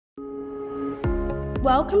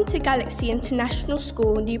Welcome to Galaxy International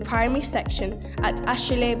School New Primary Section at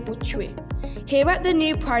Ashale, Botwe. Here at the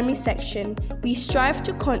New Primary Section, we strive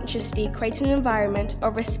to consciously create an environment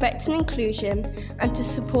of respect and inclusion and to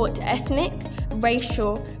support ethnic,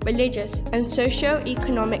 racial, religious and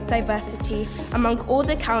socio-economic diversity among all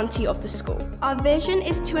the county of the school. Our vision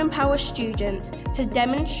is to empower students to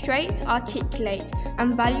demonstrate, articulate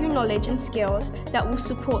and value knowledge and skills that will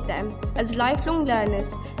support them as lifelong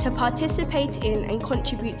learners to participate in and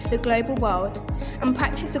contribute to the global world and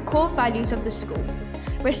practice the core values of the school: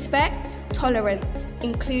 respect, tolerance,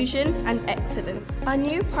 inclusion and excellence. Our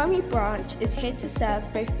new primary branch is here to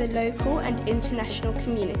serve both the local and international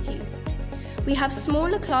communities. We have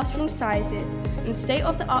smaller classroom sizes and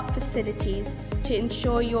state-of-the-art facilities to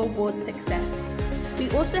ensure your ward's success.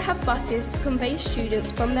 We also have buses to convey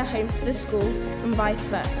students from their homes to the school and vice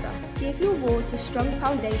versa. Give your wards a strong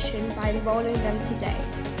foundation by enrolling them today.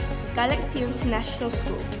 Galaxy International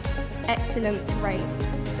School. Excellence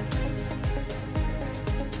reigns.